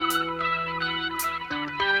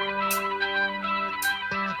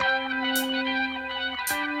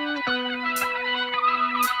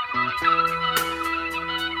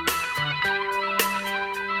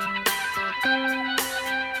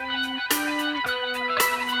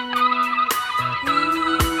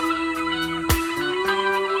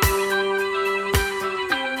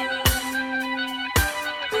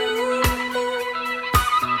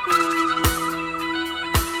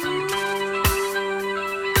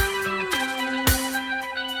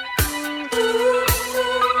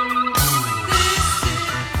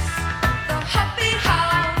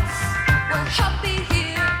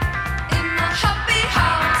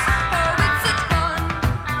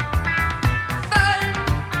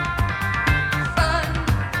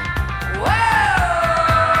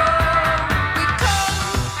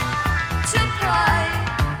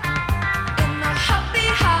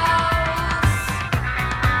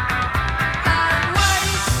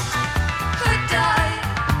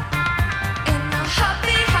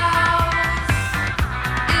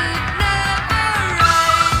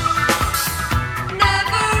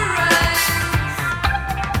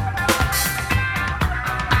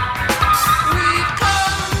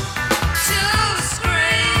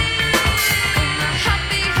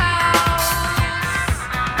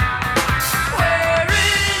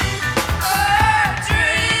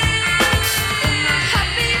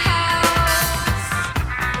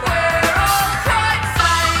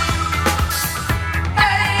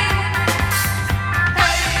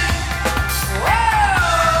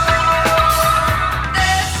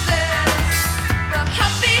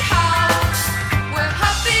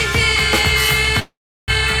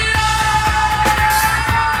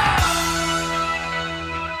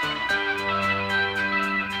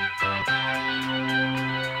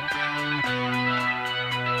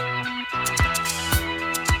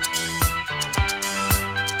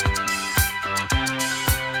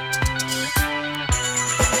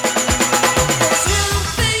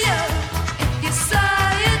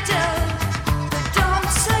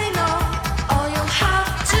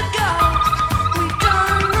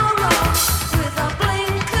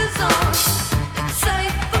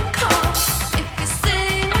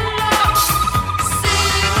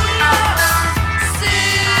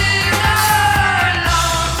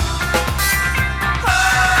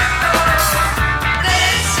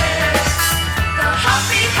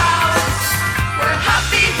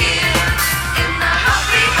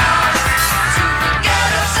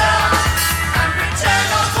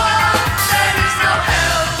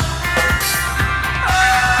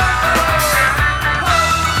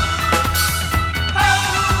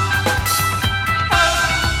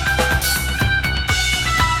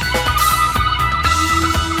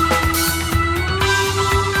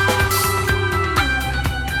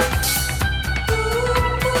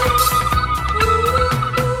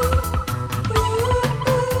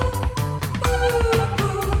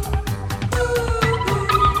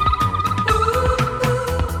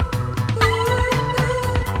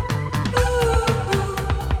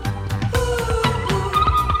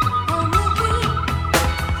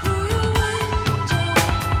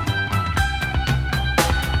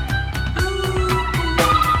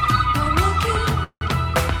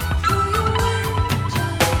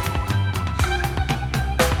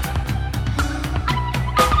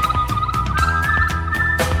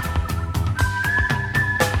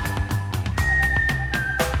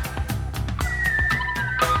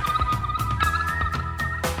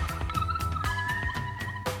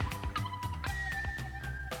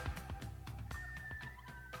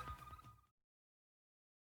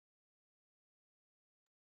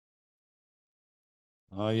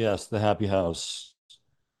Yes, the Happy House,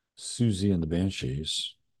 Susie and the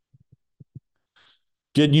Banshees.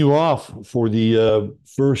 Getting you off for the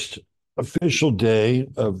first official day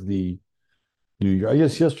of the new year. I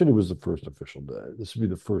guess yesterday was the first official day. This will be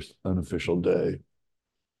the first unofficial day.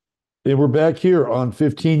 And we're back here on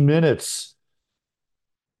 15 minutes,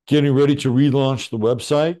 getting ready to relaunch the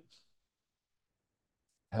website.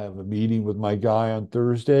 Have a meeting with my guy on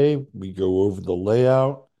Thursday. We go over the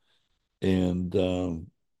layout and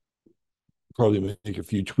probably make a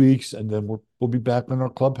few tweaks, and then we'll be back in our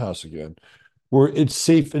clubhouse again, where it's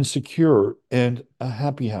safe and secure and a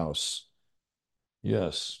happy house.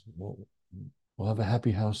 Yes, we'll have a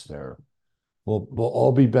happy house there. We'll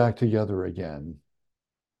all be back together again.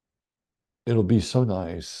 It'll be so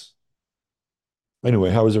nice.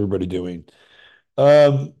 Anyway, how is everybody doing?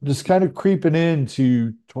 Just kind of creeping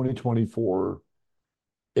into 2024,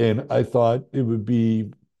 and I thought it would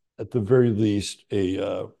be at the very least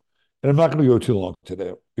and I'm not going to go too long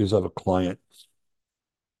today because I have a client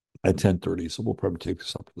at 10:30, so we'll probably take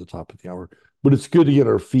this up at the top of the hour. But it's good to get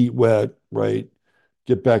our feet wet, right?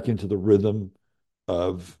 Get back into the rhythm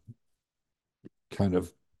of kind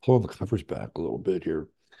of pulling the covers back a little bit here.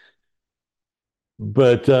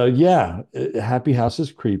 But yeah, Happy House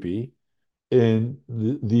is creepy, and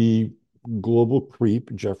the global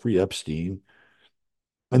creep Jeffrey Epstein,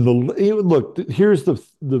 and look. Here's the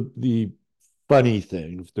funny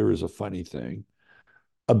thing, if there is a funny thing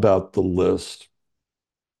about the list,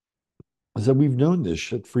 is that we've known this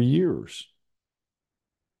shit for years,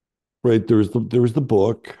 right? There was the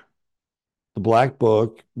book, the black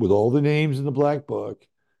book with all the names in the black book.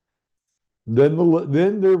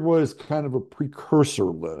 Then there was kind of a precursor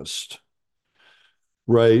list,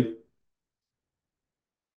 right?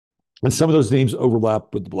 And some of those names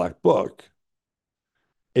overlap with the black book.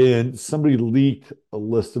 And somebody leaked a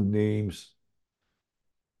list of names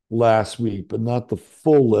last week, but not the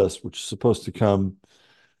full list, which is supposed to come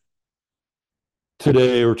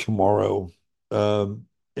today or tomorrow. And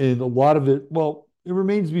a lot of it, well, it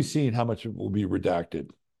remains to be seen how much it will be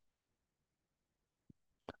redacted.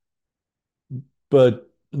 But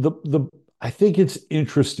the I think it's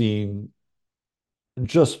interesting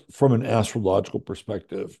just from an astrological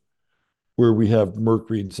perspective, where we have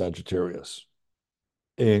Mercury in Sagittarius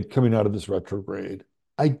and coming out of this retrograde.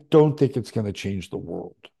 I don't think it's going to change the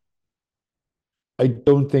world. I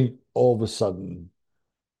don't think all of a sudden,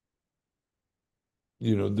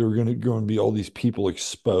 there are going to be all these people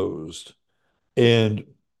exposed, and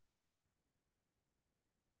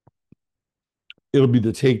it'll be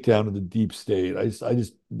the takedown of the deep state. I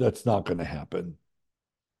just that's not going to happen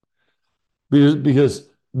because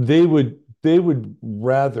they would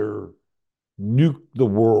rather nuke the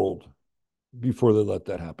world before they let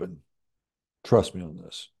that happen. Trust me on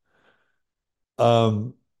this.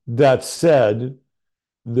 That said,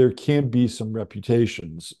 there can be some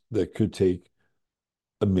reputations that could take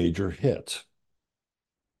a major hit.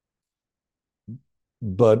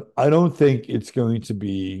 But I don't think it's going to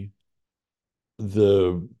be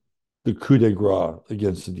the the coup de grace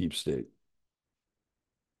against the deep state.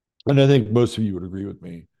 And I think most of you would agree with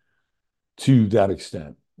me to that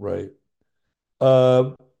extent, right?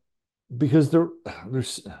 Uh, because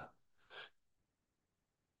there's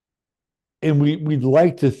and we'd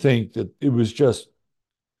like to think that it was just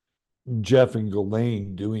Jeff and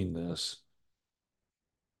Ghislaine doing this,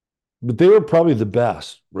 but they were probably the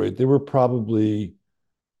best, right? They were probably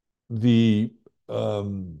the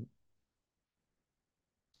um,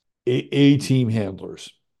 A team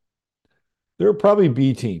handlers. There are probably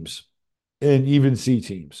B teams and even C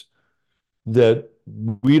teams that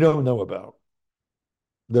we don't know about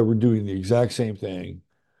that were doing the exact same thing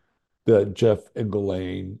that Jeff and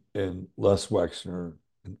Ghislaine and Les Wexner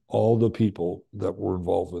and all the people that were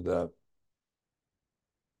involved with that.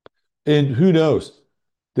 And who knows?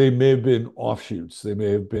 They may have been offshoots. They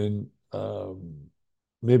may have been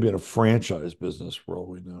maybe in a franchise business for all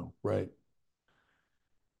we know, right?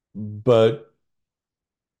 But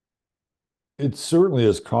it certainly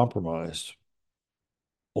has compromised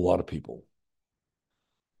a lot of people.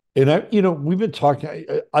 And we've been talking.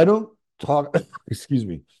 I don't talk. Excuse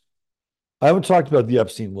me. I haven't talked about the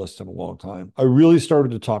Epstein list in a long time. I really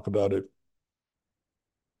started to talk about it.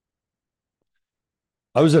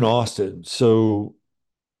 I was in Austin, so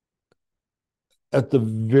at the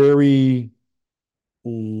very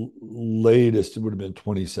latest, it would have been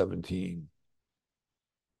 2017.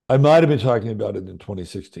 I might have been talking about it in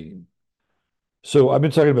 2016. So I've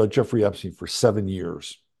been talking about Jeffrey Epstein for 7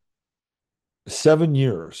 years. 7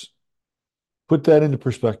 years. Put that into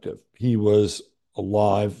perspective. He was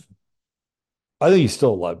alive. I think he's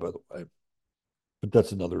still alive, by the way. But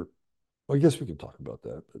that's another, well, I guess we can talk about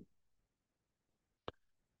that.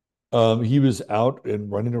 But he was out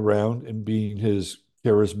and running around and being his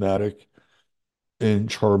charismatic and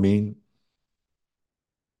charming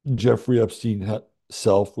Jeffrey Epstein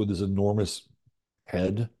self with his enormous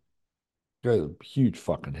head. He had a huge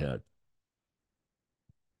fucking head.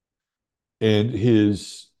 And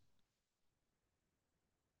his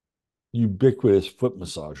ubiquitous foot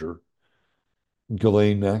massager,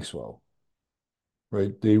 Ghislaine Maxwell,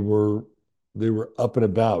 right? They were up and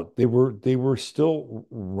about. They were still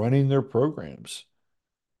running their programs.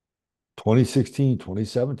 2016,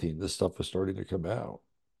 2017, this stuff was starting to come out.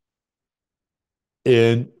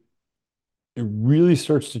 And it really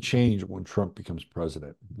starts to change when Trump becomes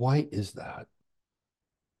president. Why is that?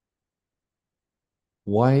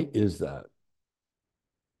 Why is that?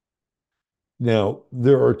 Now,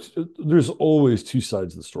 there's always two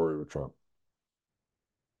sides of the story with Trump,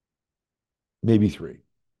 maybe three.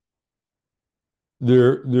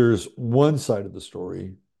 There's one side of the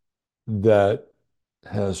story that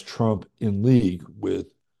has Trump in league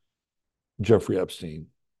with Jeffrey Epstein.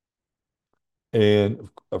 And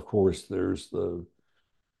of course, there's it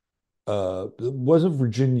wasn't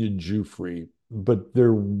Virginia Giuffre, but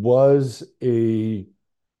there was a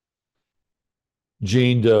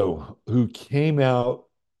Jane Doe who came out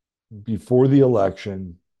before the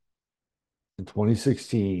election in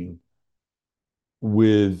 2016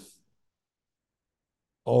 with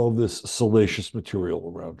all this salacious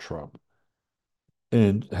material around Trump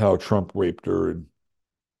and how Trump raped her. And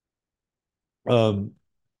um,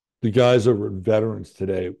 the guys over at Veterans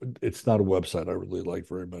Today, it's not a website I really like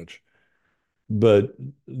very much, but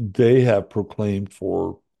they have proclaimed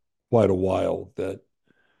for quite a while that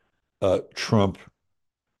Trump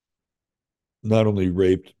not only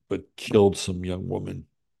raped but killed some young woman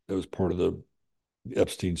that was part of the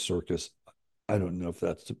Epstein circus. I don't know if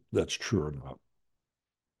that's true or not,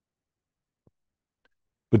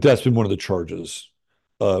 but that's been one of the charges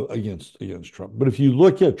against Trump. But if you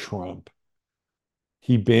look at Trump,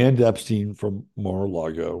 he banned Epstein from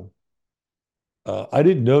Mar-a-Lago. I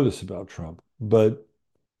didn't know this about Trump, but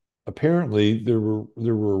apparently there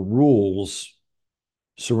were rules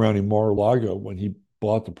surrounding Mar-a-Lago when he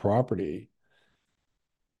bought the property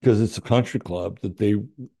because it's a country club that they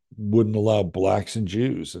wouldn't allow blacks and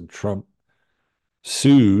Jews, and Trump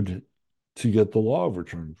sued to get the law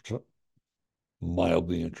overturned.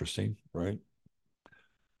 Mildly interesting, right?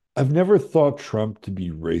 I've never thought Trump to be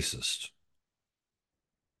racist.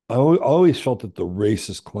 I always felt that the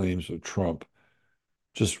racist claims of Trump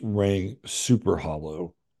just rang super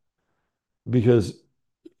hollow because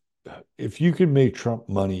if you could make Trump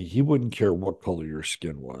money, he wouldn't care what color your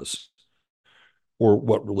skin was or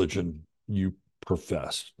what religion you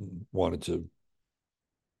professed and wanted to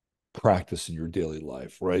practice in your daily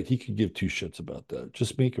life, right? He could give two shits about that.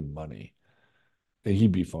 Just make him money and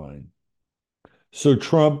he'd be fine. So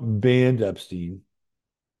Trump banned Epstein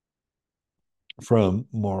from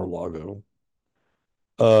Mar-a-Lago.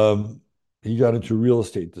 Um, he got into a real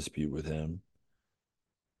estate dispute with him.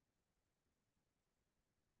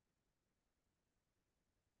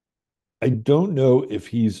 I don't know if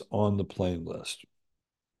he's on the plane list.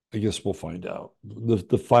 I guess we'll find out.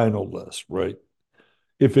 The final list, right?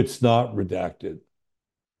 If it's not redacted,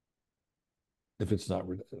 if it's not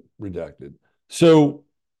redacted. So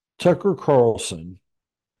Tucker Carlson,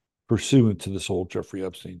 pursuant to this whole Jeffrey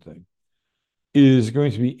Epstein thing, is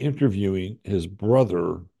going to be interviewing his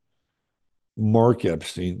brother, Mark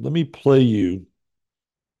Epstein. Let me play you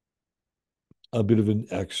a bit of an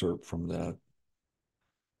excerpt from that.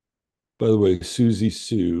 By the way, Susie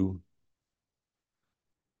Sue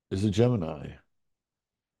is a Gemini. Of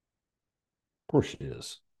course she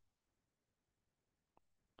is.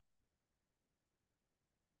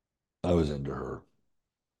 I was into her.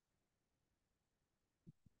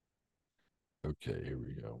 Okay, here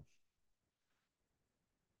we go.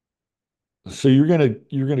 So you're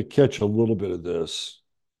gonna catch a little bit of this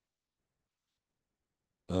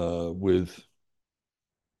with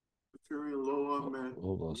Superior, lower, man,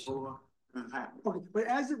 hold on a second. lower, Manhattan. Okay, but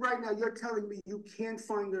as of right now, you're telling me you can't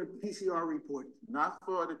find the PCR report. Not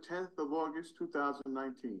for the 10th of August,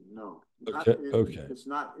 2019. No. Okay, okay. It's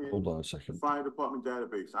not in Hold on a the second. fire department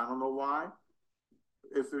database. I don't know why.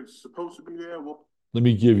 If it's supposed to be there, well, Let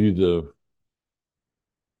me give you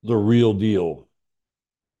the real deal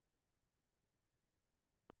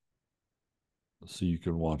so you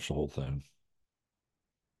can watch the whole thing.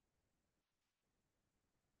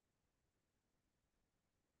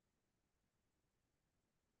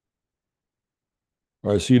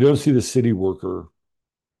 All right, so you don't see the city worker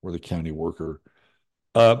or the county worker.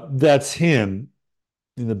 That's him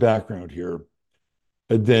in the background here.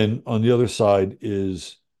 And then on the other side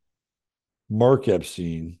is Mark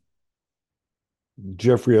Epstein,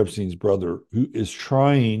 Jeffrey Epstein's brother, who is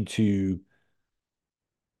trying to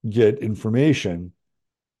get information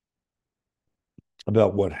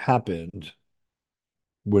about what happened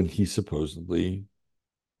when he supposedly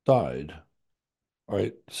died. All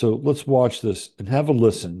right, so let's watch this and have a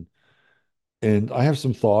listen. And I have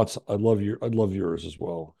some thoughts. I'd love yours as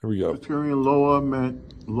well. Here we go. In Lower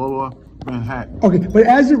Manhattan. Okay, but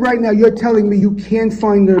as of right now, you're telling me you can't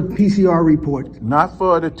find the PCR report. Not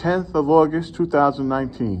for the 10th of August,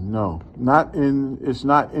 2019. No, it's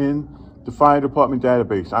not in the fire department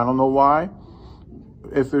database. I don't know why.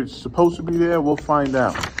 If it's supposed to be there, we'll find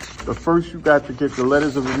out. But first, you got to get the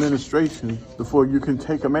letters of administration before you can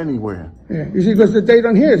take them anywhere. Yeah, you see, because the date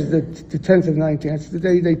on here is the 10th of 19. That's the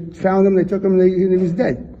day they found him, they took him, and he was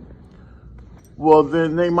dead. Well,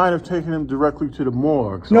 then they might have taken him directly to the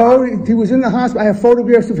morgue. So no, he was in the hospital. I have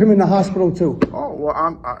photographs of him in the hospital, too. Oh,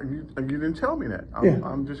 well, you didn't tell me that.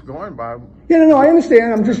 I'm just going by. Yeah, no, I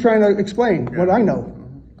understand. I'm just trying to explain what I know.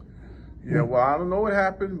 Yeah, well, I don't know what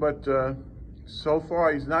happened, but so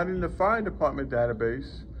far he's not in the fire department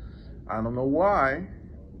database. I don't know why.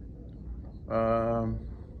 But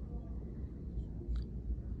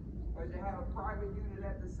they had a private unit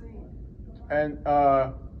at the scene. And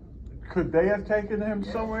could they have taken him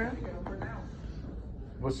somewhere?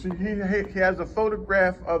 Well, see, he has a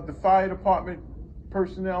photograph of the fire department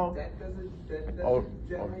personnel. That doesn't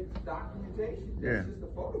generate documentation. That's just a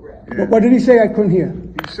photograph. Yeah. What did he say? I couldn't hear.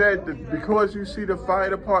 He said that because you see the fire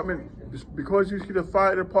department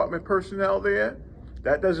personnel there,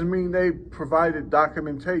 that doesn't mean they provided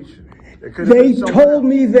documentation. They told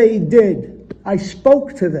me they did. I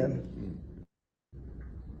spoke to them.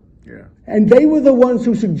 Yeah. And they were the ones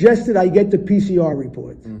who suggested I get the PCR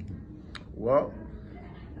report. Mm-hmm. Well,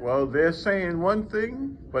 they're saying one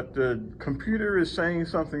thing, but the computer is saying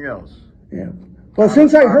something else. Yeah. Well,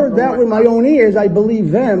 since I heard that with my own ears, I believe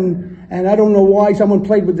them, and I don't know why someone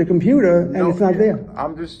played with the computer and it's not there.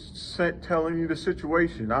 I'm just telling you the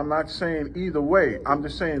situation. I'm not saying either way. I'm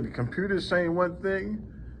just saying the computer is saying one thing,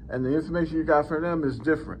 and the information you got from them is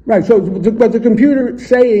different. Right. So, what the computer is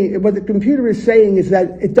saying is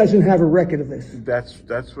that it doesn't have a record of this.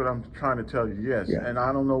 That's what I'm trying to tell you. Yes. Yeah. And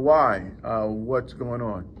I don't know why. What's going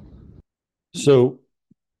on? So,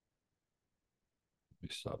 let me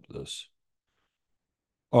stop this.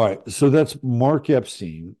 All right. So that's Mark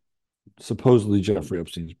Epstein, supposedly Jeffrey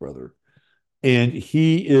Epstein's brother. And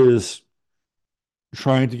he is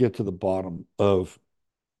trying to get to the bottom of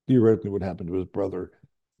theoretically what happened to his brother.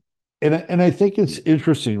 And I think it's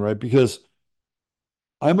interesting, right? Because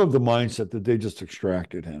I'm of the mindset that they just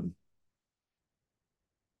extracted him.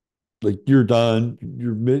 Like, you're done.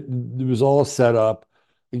 It was all set up.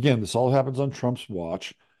 Again, this all happens on Trump's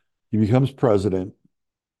watch. He becomes president.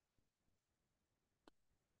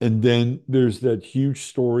 And then there's that huge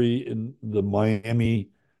story in the Miami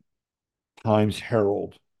Times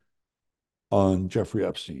Herald on Jeffrey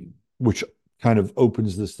Epstein, which kind of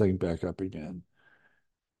opens this thing back up again.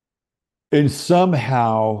 And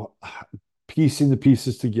somehow, piecing the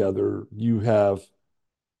pieces together, you have,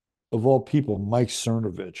 of all people, Mike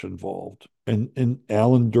Cernovich involved and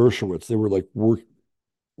Alan Dershowitz. They were like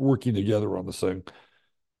working together on this thing.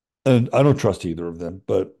 And I don't trust either of them,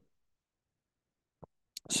 but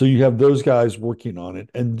so you have those guys working on it.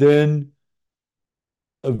 And then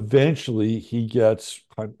eventually he gets,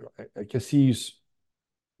 I guess he's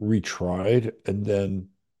retried. And then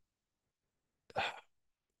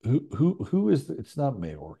who is, it's not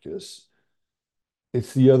Mayorkas.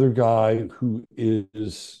 It's the other guy who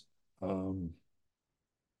is, it's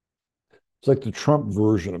like the Trump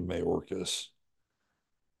version of Mayorkas.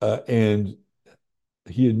 And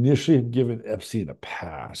he initially had given Epstein a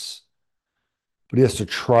pass, but he has to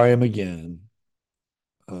try him again.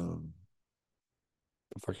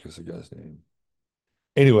 If I guess the guy's name.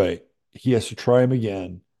 Anyway, he has to try him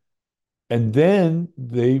again, and then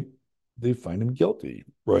they find him guilty.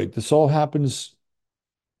 Right? This all happens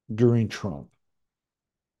during Trump,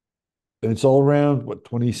 and it's all around what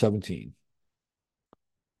 2017,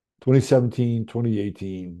 2017,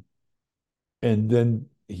 2018, and then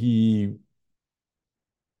he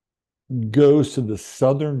goes to the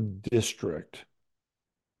Southern District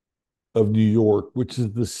of New York, which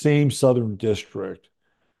is the same Southern District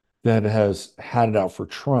that has had it out for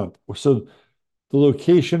Trump. So the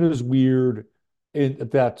location is weird. And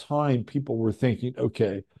at that time, people were thinking,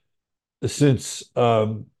 okay, since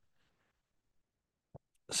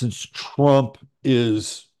since Trump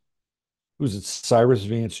is, who's it, Cyrus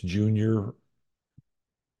Vance Jr.,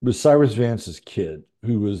 was Cyrus Vance's kid,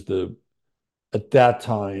 who was at that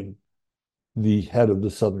time, the head of the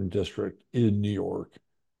Southern District in New York.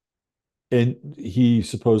 And he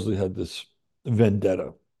supposedly had this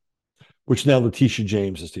vendetta, which now Letitia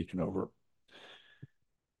James has taken over.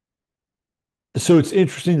 So it's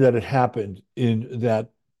interesting that it happened in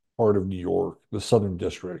that part of New York, the Southern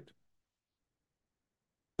District.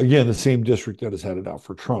 Again, the same district that has had it out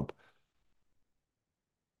for Trump.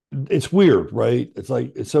 It's weird, right? It's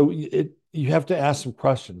like so it you have to ask some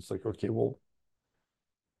questions like, okay, well,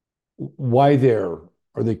 why there?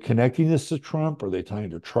 Are they connecting this to Trump? Are they trying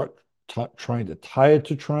to tie it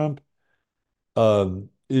to Trump?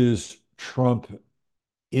 Is Trump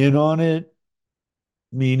in on it,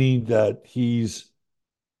 meaning that he's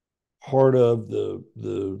part of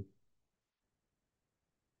the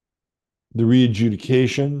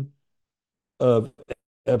re-adjudication of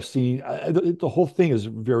Epstein? The whole thing is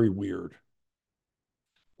very weird,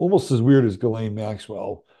 almost as weird as Ghislaine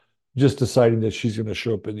Maxwell just deciding that she's going to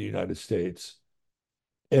show up in the United States.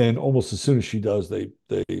 And almost as soon as she does, they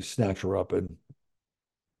snatch her up and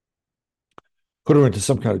put her into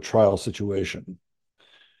some kind of trial situation.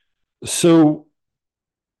 So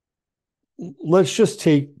let's just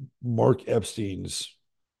take Mark Epstein's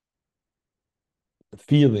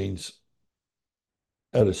feelings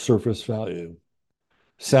at a surface value.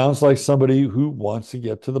 Sounds like somebody who wants to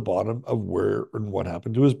get to the bottom of where and what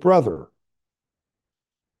happened to his brother,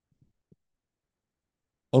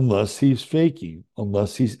 unless he's faking,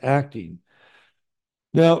 unless he's acting.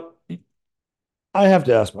 Now, I have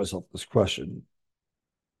to ask myself this question.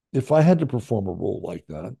 If I had to perform a role like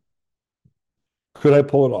that, could I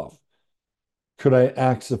pull it off? Could I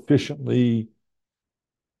act sufficiently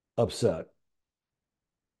upset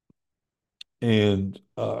and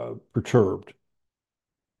perturbed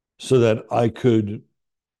so that I could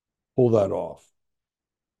pull that off?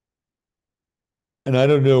 And I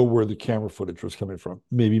don't know where the camera footage was coming from.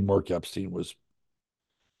 Maybe Mark Epstein was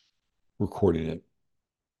recording it.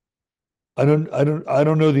 I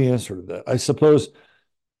don't know the answer to that. I suppose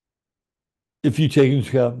if you take into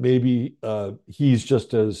account maybe he's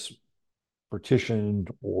just as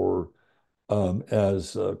partitioned or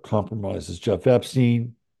as compromised as Jeff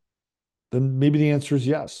Epstein, then maybe the answer is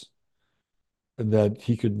yes, and that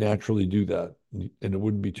he could naturally do that, and it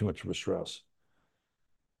wouldn't be too much of a stress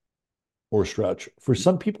or stretch. For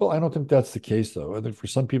some people, I don't think that's the case, though. I think for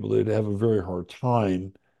some people, they'd have a very hard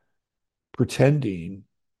time pretending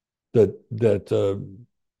that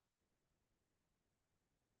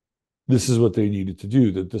this is what they needed to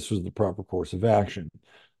do, that this was the proper course of action,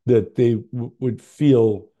 that they would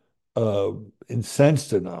feel uh,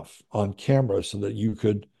 incensed enough on camera so that you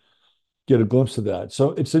could get a glimpse of that.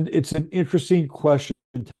 So it's an interesting question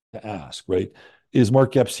to ask, right? Is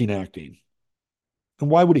Mark Epstein acting? And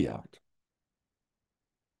why would he act?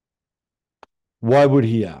 Why would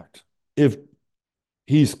he act? If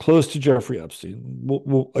he's close to Jeffrey Epstein,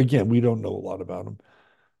 well, again, we don't know a lot about him.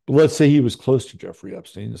 But let's say he was close to Jeffrey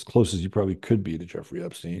Epstein, as close as you probably could be to Jeffrey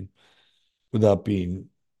Epstein without being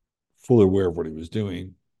fully aware of what he was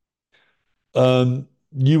doing.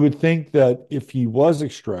 You would think that if he was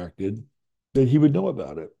extracted, that he would know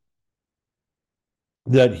about it,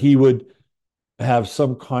 that he would have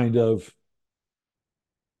some kind of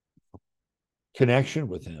connection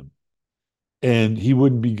with him, and he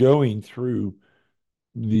wouldn't be going through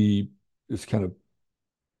the this kind of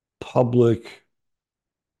public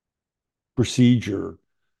procedure.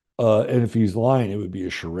 And if he's lying, it would be a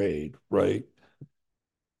charade, right?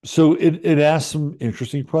 So it asks some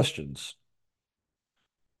interesting questions.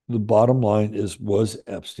 The bottom line is, was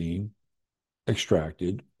Epstein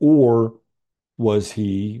extracted, or was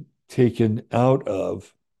he taken out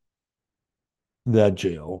of that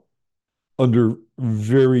jail under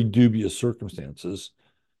very dubious circumstances?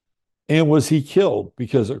 And was he killed?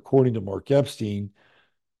 Because according to Mark Epstein,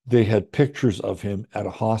 they had pictures of him at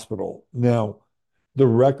a hospital. Now, the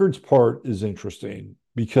records part is interesting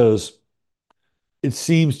because it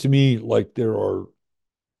seems to me like there are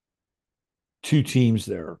two teams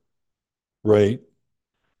there, right?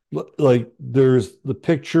 Like there's the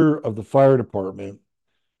picture of the fire department,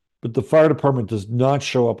 but the fire department does not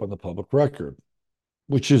show up on the public record,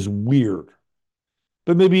 which is weird,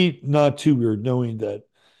 but maybe not too weird, knowing that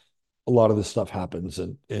a lot of this stuff happens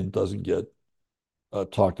and doesn't get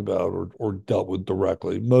talked about or dealt with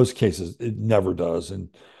directly. In most cases, it never does, and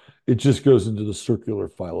it just goes into the circular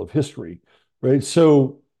file of history, right?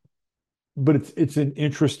 So, but it's an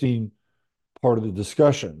interesting part of the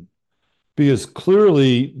discussion because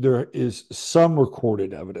clearly there is some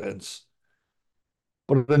recorded evidence,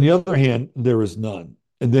 but on the other hand, there is none.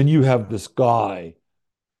 And then you have this guy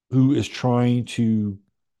who is trying to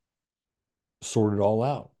sort it all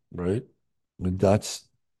out, right? I mean, that's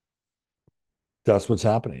what's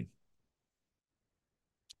happening.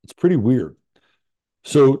 It's pretty weird.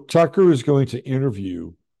 So Tucker is going to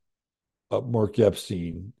interview Mark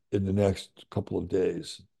Epstein in the next couple of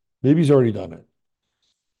days. Maybe he's already done it,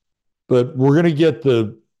 but we're going to get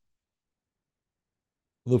the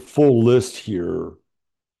full list here.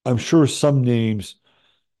 I'm sure some names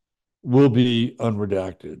will be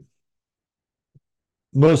unredacted.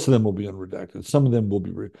 Most of them will be unredacted. Some of them will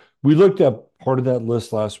be. We looked at part of that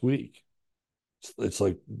list last week. It's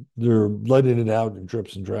like they're letting it out in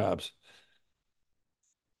drips and drabs.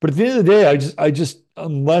 But at the end of the day,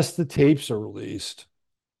 unless the tapes are released,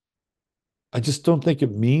 I just don't think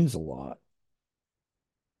it means a lot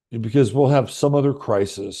because we'll have some other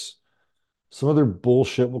crisis, some other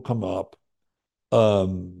bullshit will come up.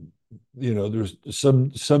 Um, there's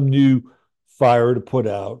some new fire to put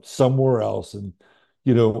out somewhere else, and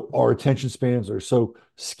our attention spans are so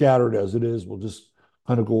scattered as it is. We'll just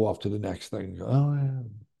kind of go off to the next thing. Oh yeah,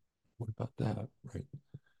 what about that? Right.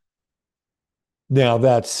 Now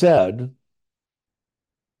that said,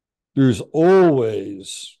 there's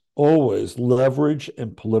always leverage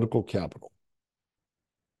and political capital.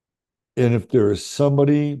 And if there is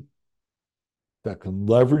somebody that can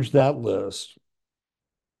leverage that list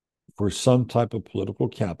for some type of political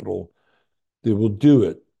capital, they will do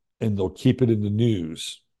it and they'll keep it in the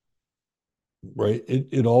news, right?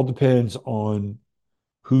 It all depends on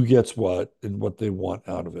who gets what and what they want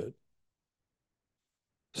out of it.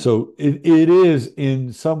 So it is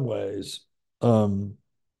in some ways um,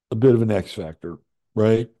 a bit of an X factor,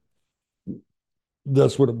 right?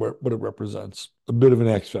 That's what it represents, a bit of an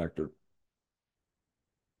X factor.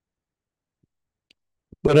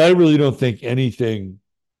 But I really don't think anything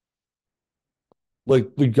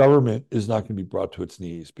like the government is not going to be brought to its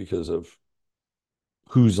knees because of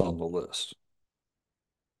who's on the list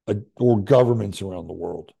or governments around the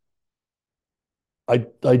world. I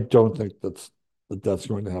don't think that's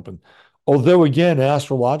going to happen. Although again,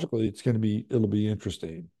 astrologically, it'll be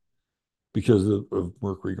interesting because of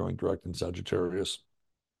Mercury going direct in Sagittarius.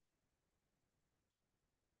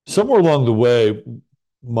 Somewhere along the way,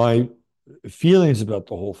 my feelings about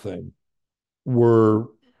the whole thing were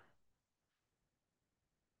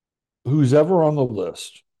who's ever on the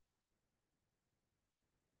list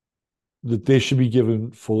that they should be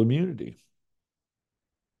given full immunity.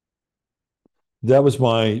 That was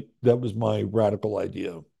my radical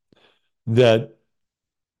idea that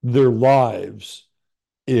their lives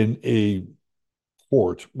in a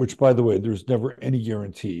court, which by the way, there's never any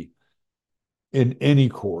guarantee in any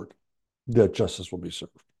court that justice will be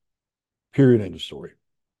served. Period. End of story.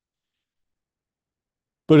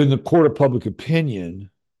 But in the court of public opinion,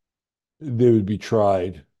 they would be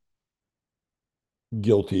tried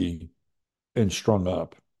guilty and strung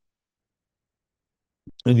up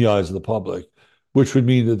in the eyes of the public, which would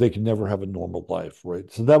mean that they can never have a normal life, right?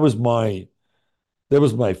 So that was my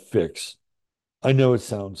fix. I know it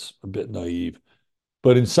sounds a bit naive,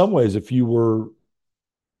 but in some ways, if you were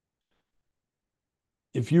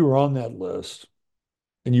on that list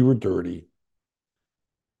and you were dirty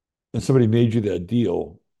and somebody made you that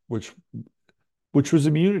deal, which was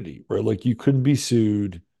immunity, right? Like you couldn't be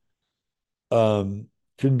sued, um,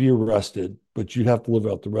 couldn't be arrested, but you'd have to live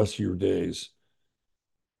out the rest of your days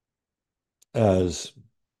as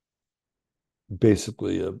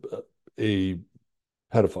basically a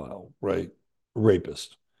pedophile, right? A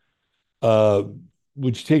rapist. Uh,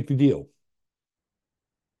 would you take the deal?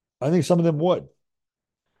 I think some of them would.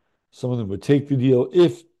 Some of them would take the deal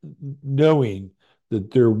if knowing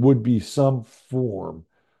that there would be some form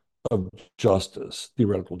of justice,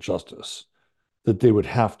 theoretical justice, that they would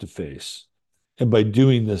have to face. And by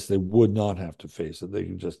doing this, they would not have to face it. They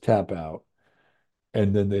could just tap out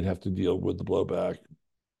and then they'd have to deal with the blowback.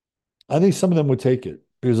 I think some of them would take it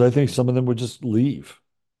because I think some of them would just leave,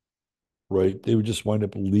 right? They would just wind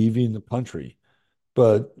up leaving the country.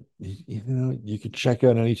 But you could check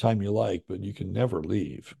out anytime you like, but you can never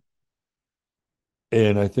leave.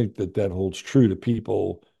 And I think that holds true to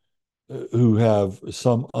people who have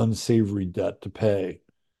some unsavory debt to pay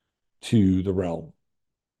to the realm.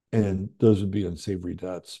 And those would be unsavory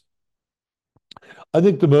debts. I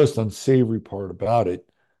think the most unsavory part about it,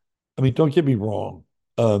 I mean, don't get me wrong,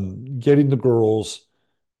 getting the girls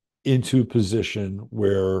into a position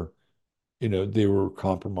where, they were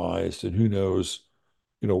compromised and who knows,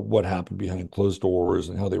 what happened behind closed doors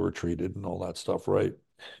and how they were treated and all that stuff, right?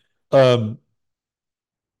 Um,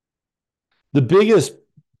 the biggest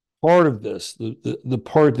part of this, the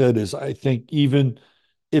part that is, I think, even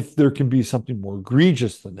if there can be something more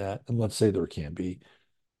egregious than that, and let's say there can be,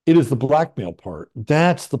 it is the blackmail part.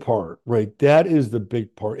 That's the part, right? That is the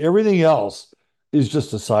big part. Everything else is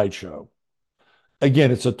just a sideshow.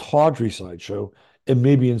 Again, it's a tawdry sideshow, and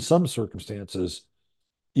maybe in some circumstances,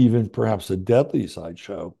 even perhaps a deadly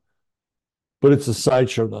sideshow, but it's a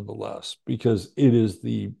sideshow nonetheless because it is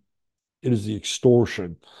the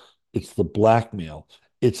extortion, it's the blackmail,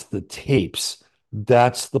 it's the tapes.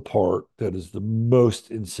 That's the part that is the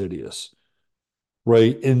most insidious,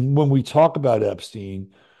 right? And when we talk about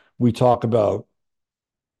Epstein, we talk about,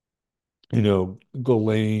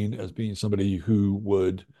 Ghislaine as being somebody who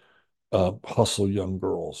would hustle young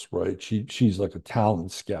girls, right? She's like a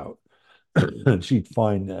talent scout, and she'd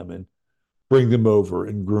find them and bring them over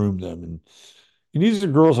and groom them. And these are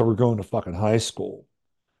girls that were going to fucking high school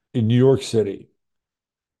in New York City.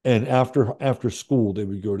 And after school, they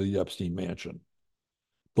would go to the Epstein mansion,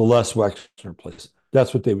 the Les Wexner place.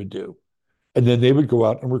 That's what they would do. And then they would go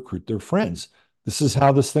out and recruit their friends. This is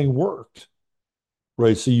how this thing worked,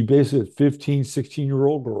 right? So you basically had 15,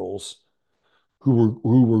 16-year-old girls who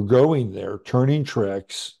were going there, turning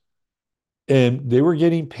tricks, and they were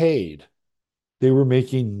getting paid. They were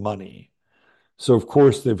making money. So of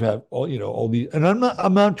course they've had all these, and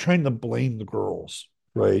I'm not trying to blame the girls,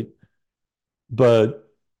 right? But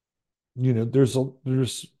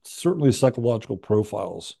there's certainly psychological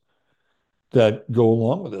profiles that go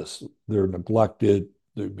along with this. They're neglected,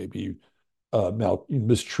 they may be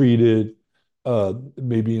mistreated,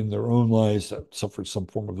 maybe in their own lives that suffered some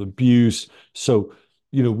form of abuse. So,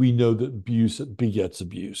 we know that abuse begets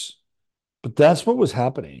abuse. But that's what was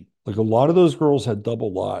happening. Like a lot of those girls had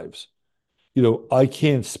double lives. I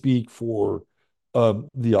can't speak for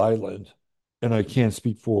the island, and I can't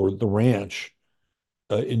speak for the ranch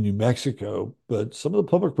in New Mexico, but some of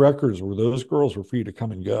the public records where those girls were free to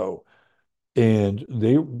come and go, and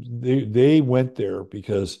they went there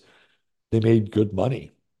because they made good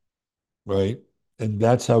money, right? And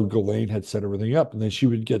that's how Ghislaine had set everything up, and then she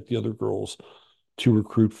would get the other girls to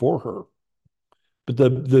recruit for her. But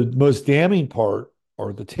the most damning part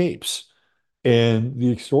are the tapes and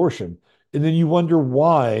the extortion. And then you wonder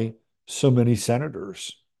why so many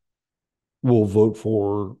senators will vote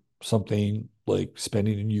for something like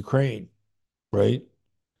spending in Ukraine, right?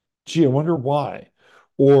 Gee, I wonder why.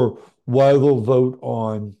 Or why they'll vote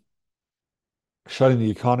on shutting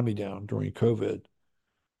the economy down during COVID,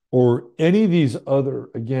 or any of these other,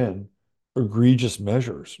 again, egregious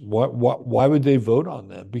measures. Why would they vote on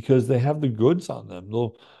them? Because they have the goods on them.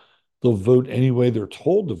 They'll vote any way they're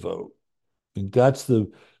told to vote. And that's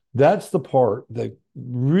the part that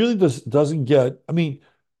really doesn't get. I mean,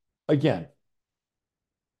 again,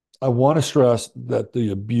 I want to stress that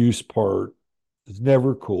the abuse part is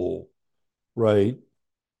never cool, right?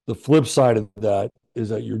 The flip side of that is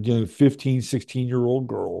that you're dealing with 15, 16-year-old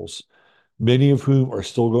girls, many of whom are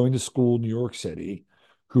still going to school in New York City,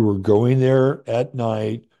 who are going there at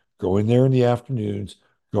night, going there in the afternoons,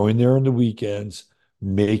 going there on the weekends,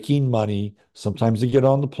 making money. Sometimes they get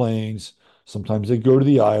on the planes, sometimes they go to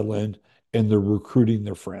the island, and they're recruiting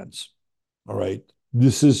their friends. All right.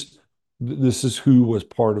 This is who was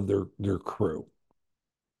part of their crew.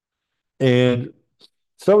 And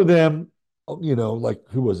some of them, like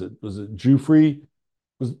who was it? Was it Jufrey?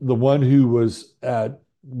 Was the one who was at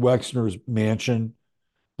Wexner's mansion,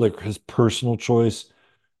 like his personal choice,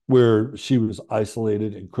 where she was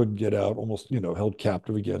isolated and couldn't get out, almost, held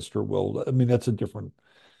captive against her will. I mean, that's a different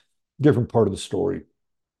part of the story.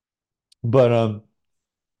 But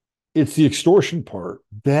it's the extortion part.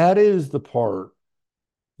 That is the part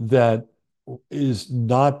that is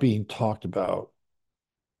not being talked about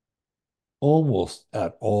almost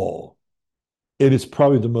at all. It is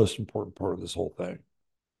probably the most important part of this whole thing.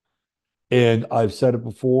 And I've said it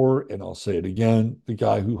before, and I'll say it again. The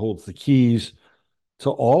guy who holds the keys to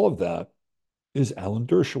all of that is Alan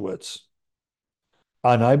Dershowitz.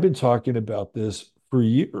 And I've been talking about this for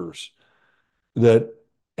years, that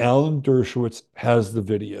Alan Dershowitz has the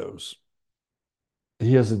videos.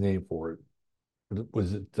 He has a name for it.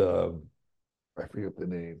 Was it, I forget the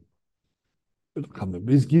name.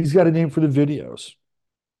 He's got a name for the videos.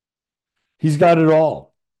 He's got it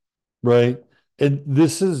all, right? And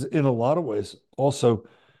this is, in a lot of ways, also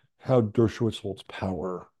how Dershowitz holds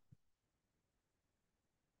power.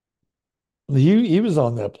 He was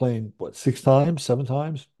on that plane, what, 6 times, 7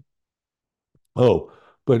 times? Oh,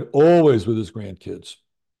 but always with his grandkids.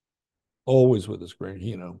 Always with his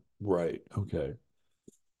right. Okay.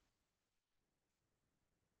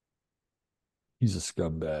 He's a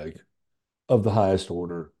scumbag of the highest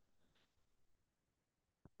order.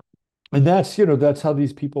 And that's how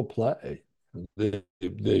these people play. They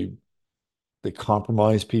they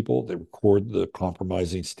compromise people, they record the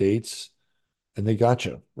compromising states, and they got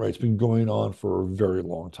you, right? It's been going on for a very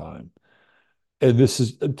long time. And this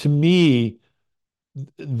is, to me,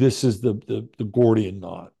 this is the Gordian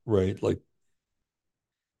knot, right? Like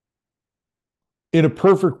in a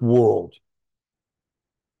perfect world,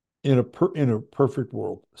 in a perfect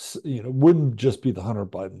world, it wouldn't just be the Hunter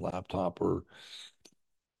Biden laptop, or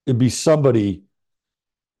it'd be somebody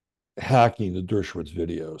hacking the Dershowitz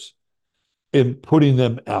videos and putting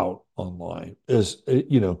them out online as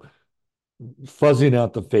fuzzing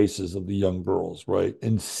out the faces of the young girls, right?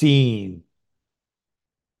 And seeing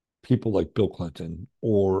people like Bill Clinton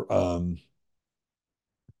or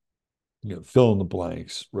fill in the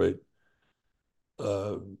blanks, right?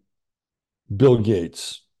 Uh, Bill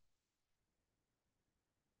Gates,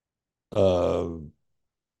 uh,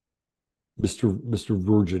 Mr.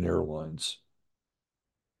 Virgin Airlines,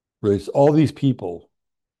 right? It's all these people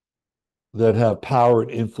that have power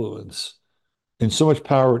and influence, and so much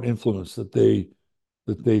power and influence that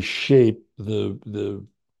they shape the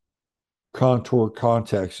contour,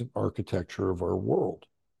 context, and architecture of our world.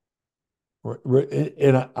 Right? Right?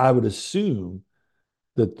 And I would assume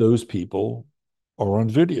that those people are on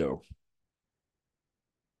video,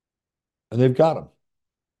 and they've got them.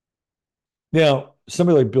 Now,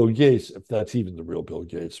 somebody like Bill Gates, if that's even the real Bill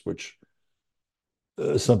Gates, which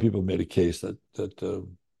some people made a case that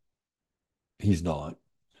he's not,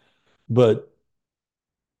 but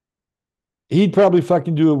he'd probably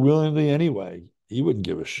fucking do it willingly anyway. He wouldn't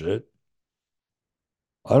give a shit.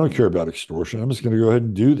 I don't care about extortion. I'm just going to go ahead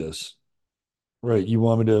and do this. Right? You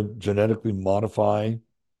want me to genetically modify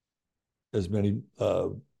as many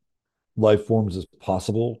life forms as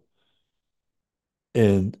possible,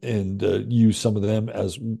 and use some of them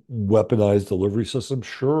as weaponized delivery systems?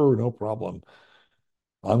 Sure, no problem.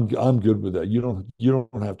 I'm good with that. You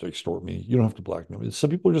don't have to extort me. You don't have to blackmail me.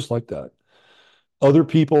 Some people are just like that. Other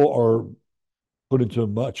people are put into a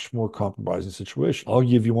much more compromising situation. I'll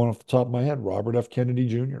give you one off the top of my head. Robert F. Kennedy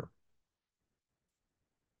Jr.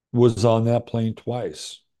 was on that plane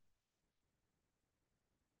twice.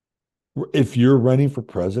 If you're running for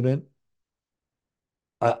president,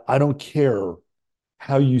 I don't care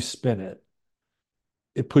how you spin it.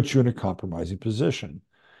 It puts you in a compromising position.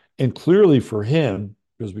 And clearly for him,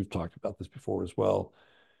 because we've talked about this before as well,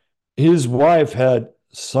 his wife had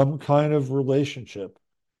some kind of relationship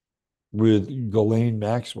with Ghislaine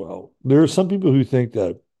Maxwell. There are some people who think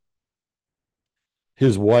that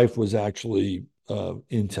his wife was actually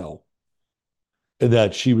intel, and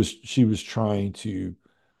that she was trying to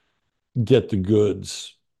get the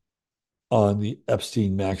goods on the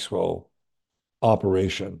Epstein Maxwell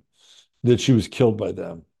operation, that she was killed by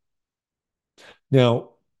them. Now,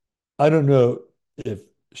 I don't know if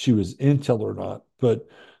she was intel or not, but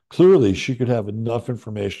clearly she could have enough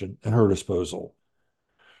information at her disposal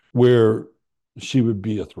where she would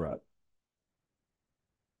be a threat.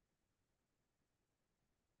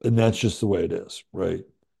 And that's just the way it is, right?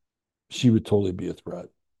 She would totally be a threat.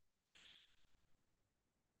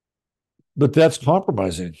 But that's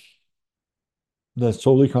compromising. That's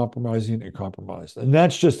totally compromising and compromised. And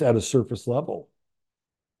that's just at a surface level.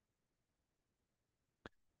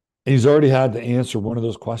 And he's already had to answer one of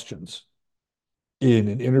those questions in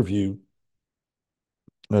an interview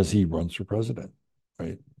as he runs for president,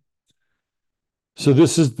 right? So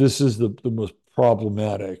this is the most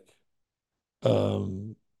problematic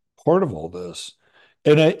um, part of all this.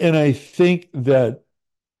 And I think that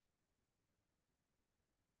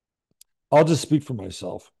I'll just speak for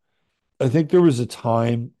myself. I think there was a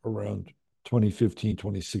time around 2015,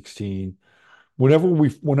 2016,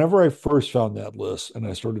 whenever I first found that list and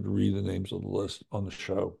I started to read the names of the list on the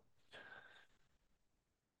show,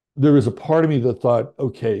 there was a part of me that thought,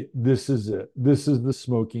 okay, this is it. This is the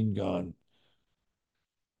smoking gun.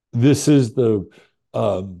 This is the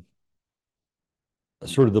um,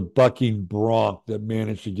 sort of the bucking bronc that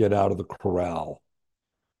managed to get out of the corral,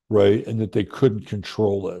 right? And that they couldn't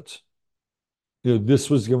control it. This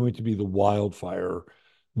was going to be the wildfire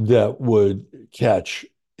that would catch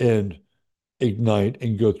and ignite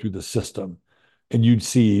and go through the system. And you'd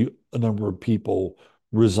see a number of people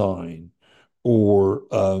resign or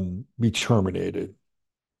be terminated.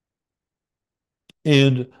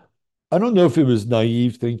 And I don't know if it was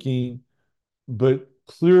naive thinking, but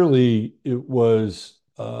clearly it was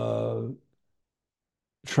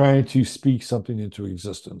trying to speak something into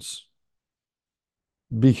existence.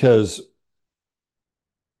 Because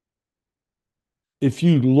if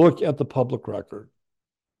you look at the public record,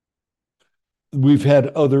 we've had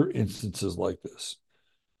other instances like this.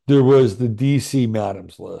 There was the DC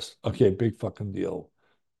Madams list. Okay, big fucking deal.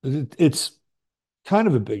 It's kind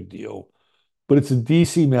of a big deal, but it's a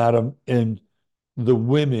DC Madam, and the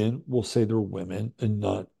women will say they're women and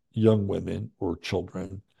not young women or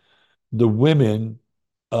children. The women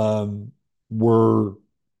um, were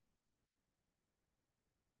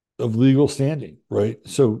of legal standing, right?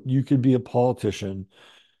 So you could be a politician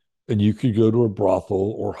and you could go to a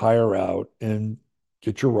brothel or hire out and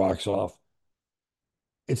get your rocks off.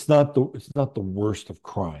 It's not the worst of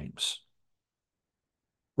crimes,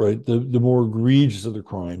 right? The more egregious of the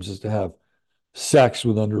crimes is to have sex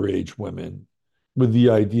with underage women with the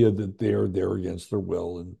idea that they are there against their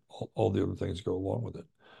will and all the other things go along with it.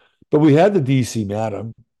 But we had the DC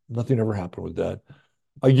Madam. Nothing ever happened with that.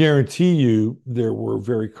 I guarantee you there were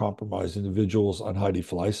very compromised individuals on Heidi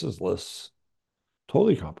Fleiss's lists.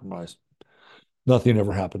 Totally compromised. Nothing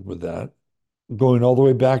ever happened with that. Going all the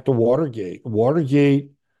way back to Watergate.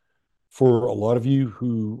 Watergate, for a lot of you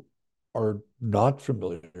who are not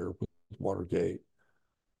familiar with Watergate,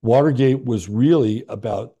 Watergate was really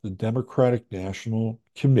about the Democratic National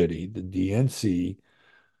Committee, the DNC.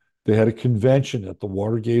 They had a convention at the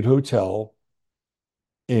Watergate Hotel,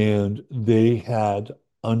 and they had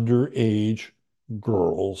underage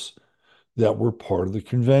girls that were part of the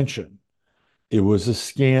convention. It was a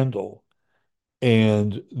scandal.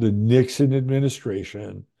 And the Nixon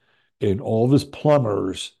administration and all of his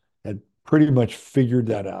plumbers had pretty much figured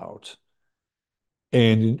that out.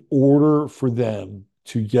 And in order for them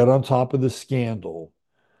to get on top of the scandal,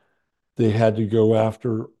 they had to go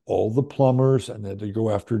after all the plumbers and they had to go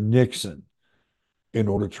after Nixon in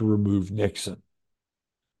order to remove Nixon.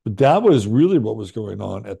 But that was really what was going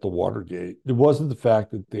on at the Watergate. It wasn't the fact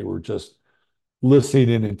that they were just listening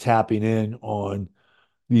in and tapping in on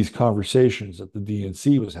these conversations that the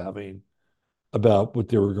DNC was having about what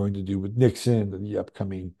they were going to do with Nixon and the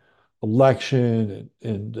upcoming election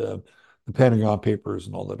and the Pentagon Papers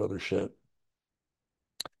and all that other shit.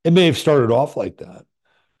 It may have started off like that,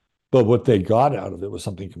 but what they got out of it was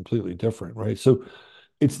something completely different, right? So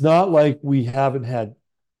it's not like we haven't had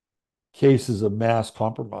cases of mass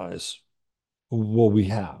compromise. Well, we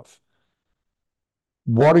have.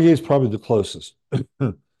 Watergate is probably the closest,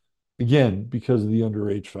 again, because of the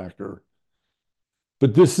underage factor.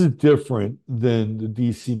 But this is different than the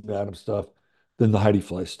DC Madam stuff, than the Heidi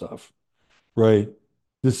Fleiss stuff, right?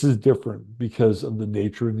 This is different because of the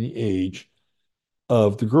nature and the age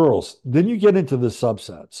of the girls. Then you get into the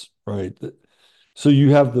subsets, right? So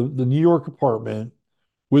you have the New York apartment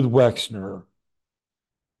with Wexner,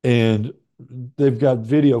 and they've got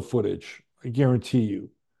video footage, I guarantee you,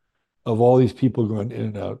 of all these people going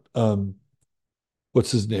in and out. What's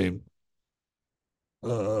his name?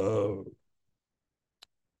 Uh,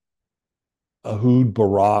 Ehud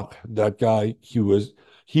Barak, that guy. He was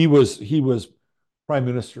prime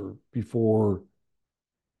minister before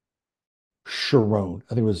Sharon.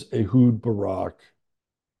 I think it was Ehud Barak,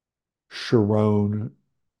 Sharon,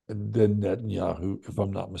 and then Netanyahu, if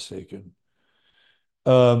I'm not mistaken.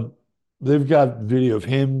 Um, they've got video of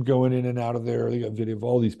him going in and out of there. They got video of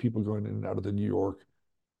all these people going in and out of the New York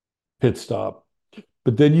pit stop.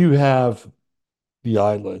 But then you have the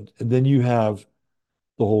island, and then you have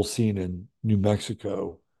the whole scene in New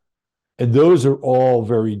Mexico. And those are all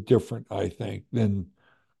very different, I think, than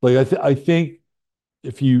like I think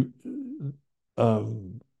if you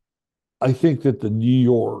um I think that the New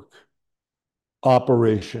York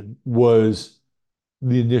operation was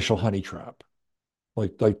the initial honey trap.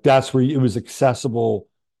 Like that's where it was accessible.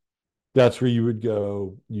 That's where you would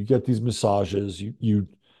go. You get these massages. You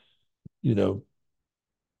know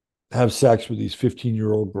have sex with these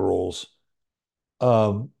 15-year-old girls.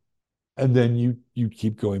 Um, and then you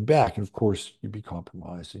keep going back, and of course you'd be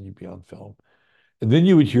compromised and you'd be on film. And then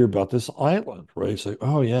you would hear about this island, right? It's like,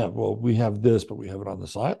 oh yeah, well we have this, but we have it on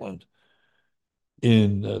this island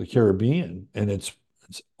in the Caribbean, and it's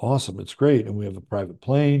awesome. It's great, and we have a private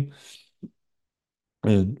plane,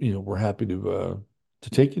 and we're happy to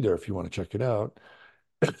take you there if you want to check it out.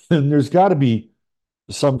 And there's got to be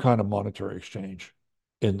some kind of monetary exchange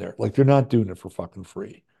in there. Like they're not doing it for fucking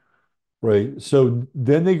free, right? So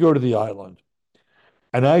then they go to the island,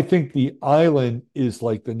 and I think the island is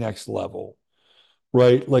like the next level,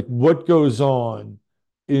 right? Like what goes on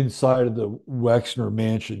inside of the Wexner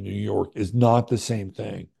Mansion, in New York, is not the same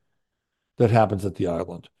thing that happens at the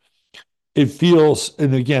island. It feels,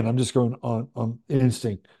 and again, I'm just going on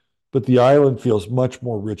instinct, but the island feels much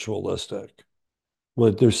more ritualistic.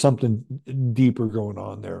 But there's something deeper going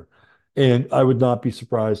on there. And I would not be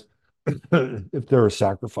surprised if there are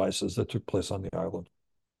sacrifices that took place on the island.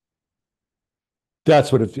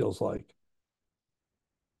 That's what it feels like.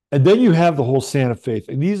 And then you have the whole Santa Fe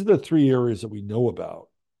thing. These are the three areas that we know about.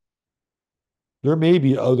 There may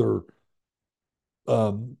be other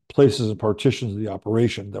places and partitions of the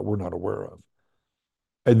operation that we're not aware of.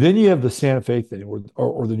 And then you have the Santa Fe thing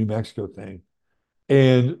or the New Mexico thing.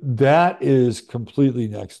 And that is completely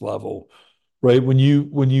next level, right? When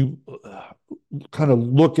you kind of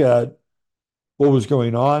look at what was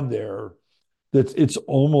going on there, that it's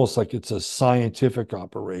almost like it's a scientific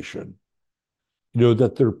operation,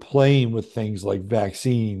 that they're playing with things like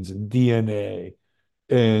vaccines and DNA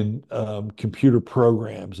and computer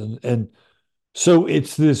programs. And so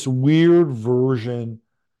it's this weird version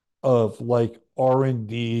of like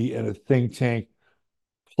R&D and a think tank,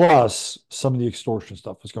 plus some of the extortion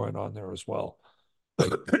stuff was going on there as well.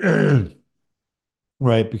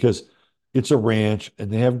 Right? Because it's a ranch and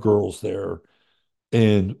they have girls there.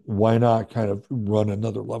 And why not kind of run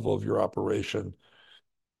another level of your operation?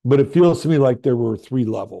 But it feels to me like there were three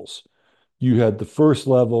levels. You had the first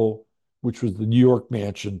level, which was the New York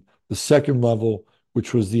mansion, the second level,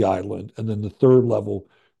 which was the island, and then the third level,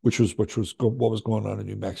 which was what was going on in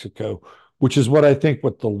New Mexico, which is what I think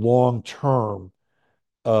what the long term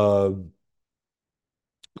uh,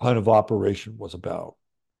 kind of operation was about,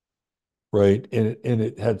 right? And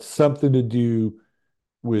it had something to do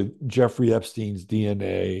with Jeffrey Epstein's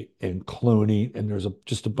DNA and cloning, and there's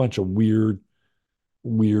just a bunch of weird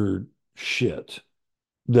shit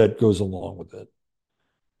that goes along with it.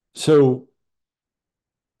 So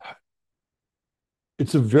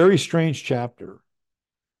it's a very strange chapter,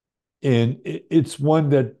 and it's one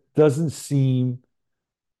that doesn't seem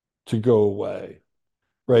to go away,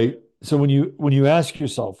 right? So when you ask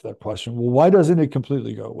yourself that question, well, why doesn't it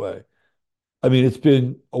completely go away? I mean, it's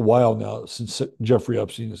been a while now since Jeffrey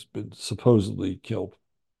Epstein has been supposedly killed.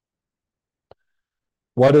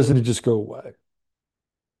 Why doesn't it just go away?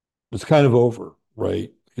 It's kind of over,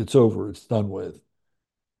 right? It's over. It's done with.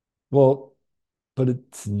 Well, but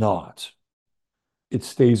it's not. It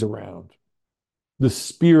stays around. The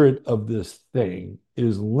spirit of this thing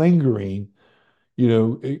is lingering,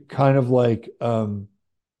 it kind of like the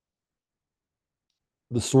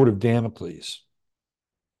sword of Damocles.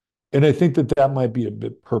 And I think that that might be a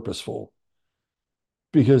bit purposeful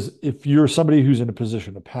because if you're somebody who's in a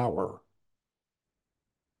position of power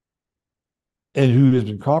and who has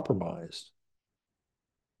been compromised,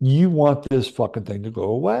 you want this fucking thing to go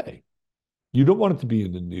away. You don't want it to be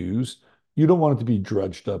in the news. You don't want it to be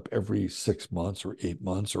dredged up every 6 months or 8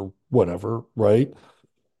 months or whatever, right?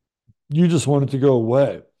 You just want it to go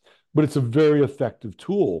away. But it's a very effective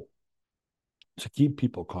tool to keep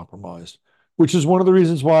people compromised, which is one of the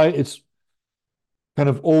reasons why it's kind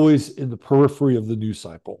of always in the periphery of the news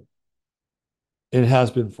cycle. It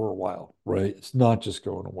has been for a while, right? It's not just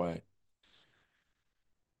going away.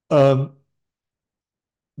 Um,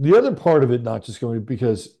 the other part of it not just going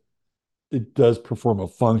because it does perform a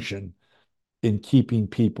function in keeping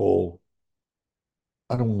people,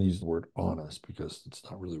 I don't want to use the word honest because it's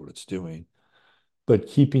not really what it's doing, but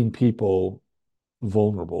keeping people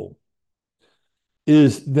vulnerable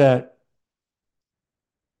is that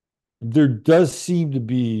there does seem to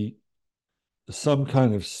be some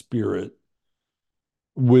kind of spirit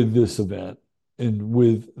with this event and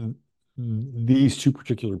with these two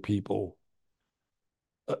particular people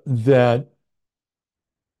that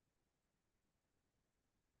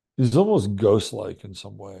is almost ghost-like in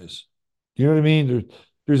some ways. You know what I mean?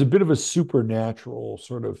 There's a bit of a supernatural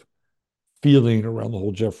sort of feeling around the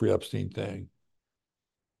whole Jeffrey Epstein thing.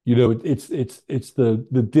 It's the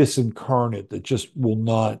disincarnate that just will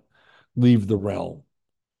not leave the realm,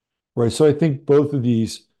 right? So I think both of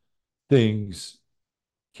these things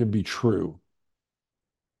can be true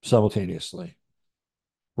simultaneously,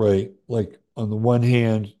 right? Like on the one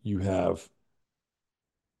hand, you have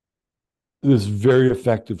this very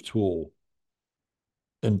effective tool,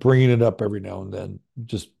 and bringing it up every now and then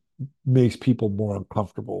just makes people more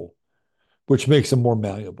uncomfortable, which makes them more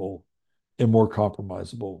malleable and more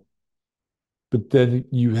compromisable. But then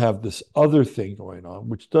you have this other thing going on,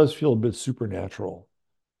 which does feel a bit supernatural,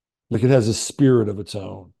 like it has a spirit of its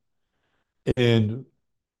own and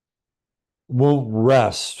won't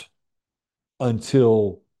rest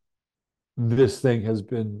until this thing has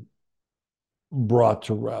been brought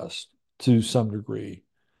to rest to some degree.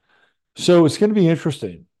 So it's going to be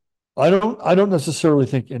interesting. I don't necessarily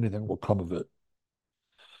think anything will come of it,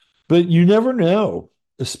 but you never know,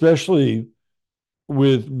 especially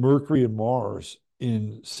with Mercury and Mars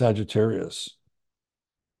in Sagittarius.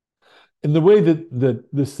 And the way that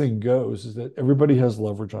this thing goes is that everybody has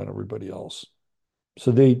leverage on everybody else.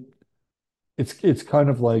 So it's kind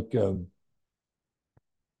of like game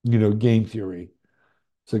theory.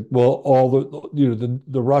 It's like, well, all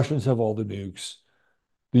the Russians have all the nukes,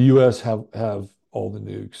 the US have all the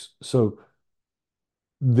nukes. So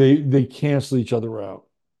they cancel each other out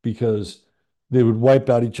because they would wipe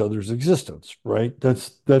out each other's existence, right? That's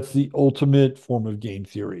the ultimate form of game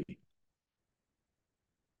theory,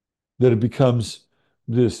 that it becomes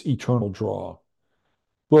this eternal draw.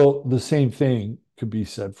 Well, the same thing could be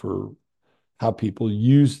said for how people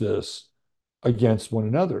use this against one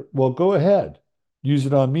another. Well, go ahead, use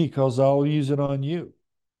it on me because I'll use it on you.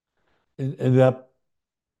 And that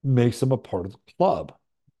makes them a part of the club.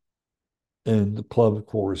 And the club, of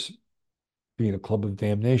course, being a club of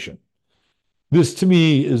damnation. This to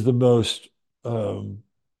me is the most um,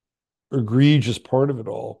 egregious part of it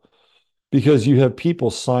all because you have people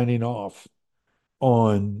signing off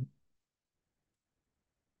on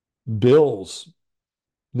bills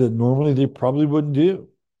that normally they probably wouldn't do.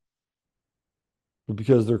 But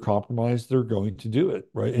because they're compromised, they're going to do it,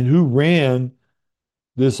 right? And who ran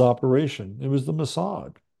this operation? It was the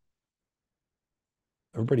Mossad.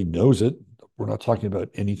 Everybody knows it. We're not talking about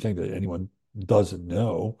anything that anyone doesn't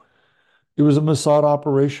know. It was a Mossad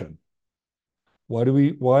operation. Why do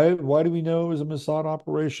we know it was a Mossad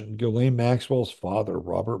operation? Ghislaine Maxwell's father,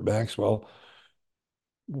 Robert Maxwell,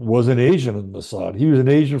 was an agent of the Mossad. He was an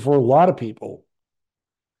agent for a lot of people.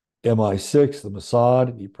 MI6, the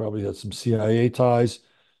Mossad. He probably had some CIA ties,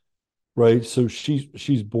 right? So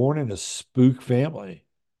she's born in a spook family.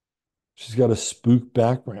 She's got a spook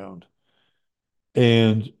background.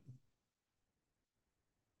 And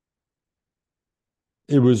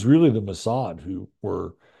it was really the Mossad who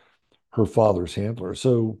were her father's handler.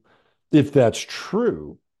 So if that's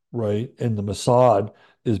true, right, and the Mossad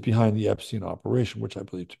is behind the Epstein operation, which I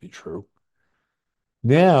believe to be true,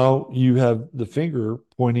 now you have the finger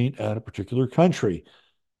pointing at a particular country.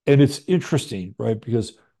 And it's interesting, right,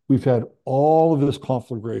 because we've had all of this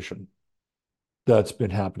conflagration that's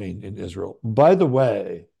been happening in Israel. By the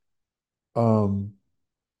way, um,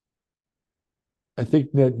 I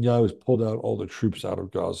think Netanyahu has pulled out all the troops out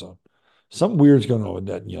of Gaza. Something weird's going on with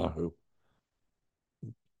Netanyahu.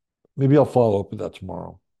 Maybe I'll follow up with that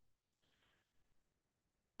tomorrow.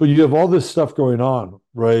 But you have all this stuff going on,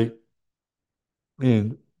 right?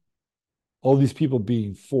 And all these people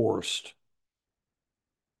being forced.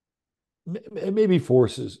 Maybe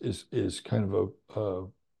force is kind of a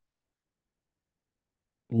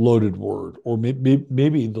loaded word, or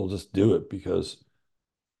maybe they'll just do it because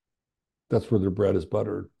that's where their bread is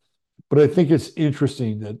buttered. But I think it's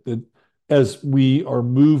interesting that as we are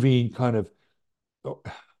moving kind of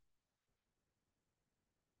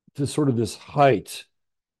to sort of this height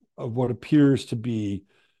of what appears to be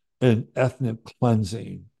an ethnic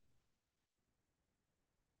cleansing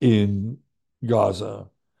in Gaza,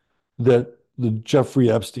 that the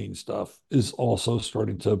Jeffrey Epstein stuff is also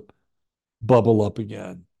starting to bubble up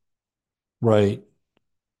again, right?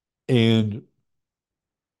 And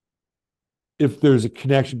if there's a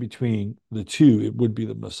connection between the two, it would be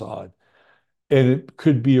the Mossad. And it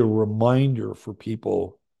could be a reminder for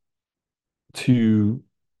people to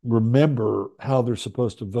remember how they're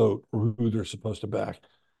supposed to vote or who they're supposed to back.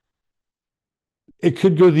 It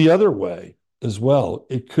could go the other way as well.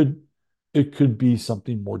 It could be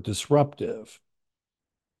something more disruptive.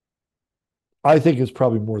 I think it's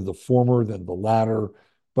probably more the former than the latter,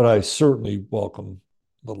 but I certainly welcome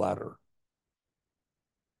the latter.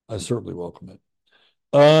 I certainly welcome it.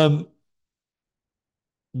 Um,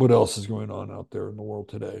 what else is going on out there in the world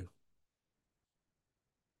today?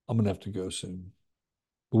 I'm gonna have to go soon,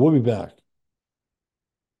 but we'll be back.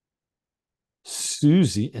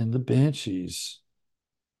 Susie and the Banshees.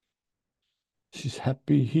 She's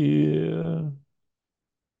happy here.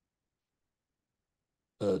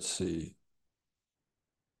 Let's see.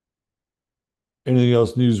 Anything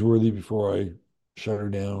else newsworthy before I shut her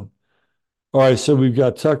down? All right, so we've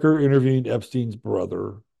got Tucker interviewing Epstein's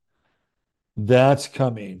brother. That's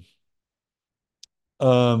coming.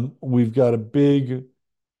 We've got a big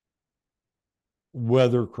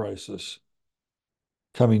weather crisis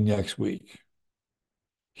coming next week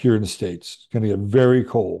here in the States. It's going to get very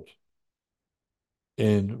cold,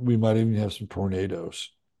 and we might even have some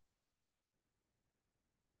tornadoes.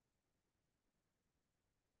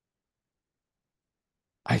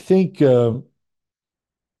 I think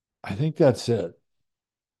I think that's it.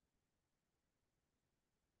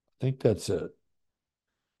 I think that's it.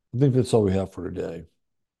 I think that's all we have for today.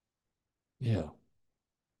 Yeah.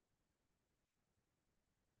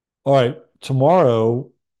 All right.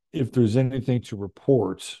 Tomorrow, if there's anything to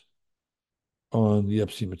report on the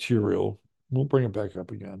Epstein material, we'll bring it back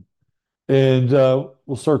up again. And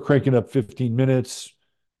we'll start cranking up 15 minutes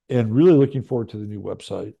and really looking forward to the new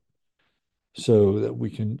website so that we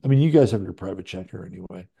can, I mean, you guys have your private checker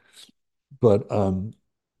anyway, but we'll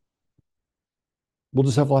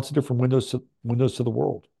just have lots of different windows to the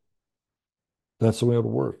world. That's the way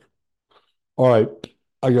it'll work. All right,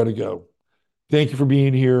 I gotta go. Thank you for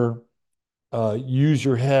being here. Use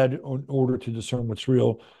your head in order to discern what's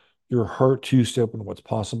real, your heart to step into what's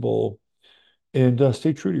possible, and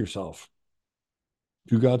stay true to yourself.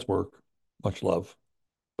 Do God's work. Much love.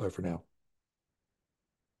 Bye for now.